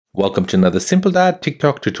Welcome to another Simple Dad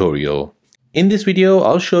TikTok tutorial. In this video,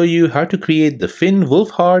 I'll show you how to create the Finn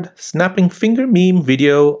Wolfhard snapping finger meme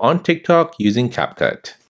video on TikTok using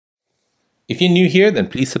Capcut. If you're new here, then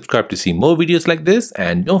please subscribe to see more videos like this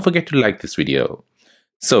and don't forget to like this video.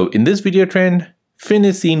 So in this video trend, Finn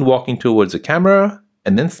is seen walking towards the camera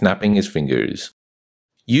and then snapping his fingers.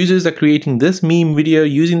 Users are creating this meme video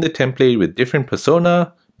using the template with different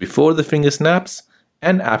persona before the finger snaps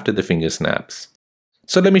and after the finger snaps.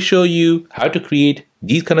 So let me show you how to create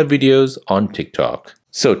these kind of videos on TikTok.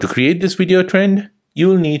 So to create this video trend,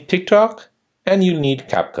 you'll need TikTok and you'll need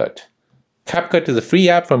Capcut. Capcut is a free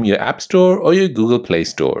app from your App Store or your Google Play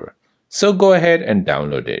Store. So go ahead and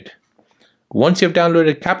download it. Once you've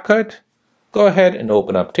downloaded Capcut, go ahead and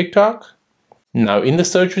open up TikTok. Now in the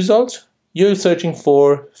search results, you're searching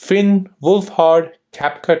for Finn Wolfhard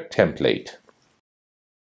Capcut template.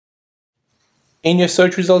 In your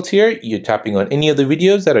search results here, you're tapping on any of the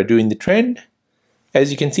videos that are doing the trend. As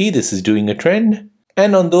you can see, this is doing a trend.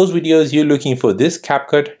 And on those videos, you're looking for this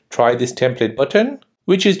Capcut Try This Template button,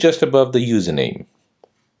 which is just above the username.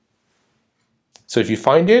 So if you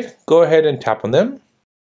find it, go ahead and tap on them.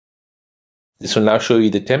 This will now show you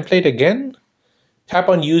the template again. Tap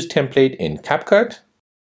on Use Template in Capcut.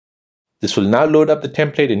 This will now load up the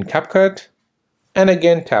template in Capcut. And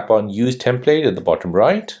again, tap on Use Template at the bottom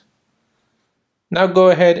right. Now go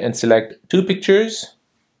ahead and select two pictures.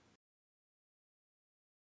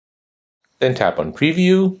 Then tap on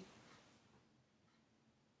Preview.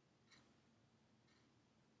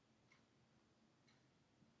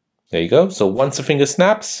 There you go. So once the finger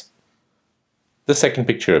snaps, the second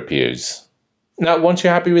picture appears. Now once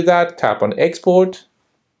you're happy with that, tap on Export.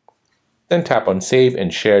 Then tap on Save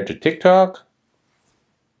and Share to TikTok.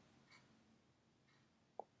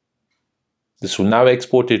 This will now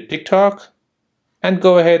export to TikTok. And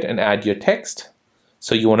go ahead and add your text.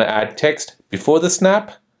 So you want to add text before the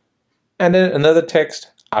snap and then another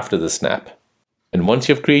text after the snap. And once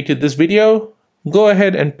you've created this video, go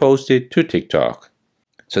ahead and post it to TikTok.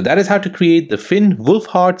 So that is how to create the Finn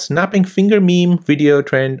Wolfhard snapping finger meme video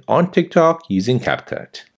trend on TikTok using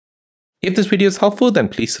Capcut. If this video is helpful, then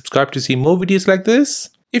please subscribe to see more videos like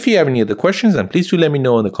this. If you have any other questions, then please do let me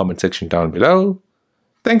know in the comment section down below.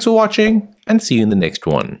 Thanks for watching and see you in the next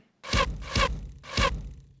one.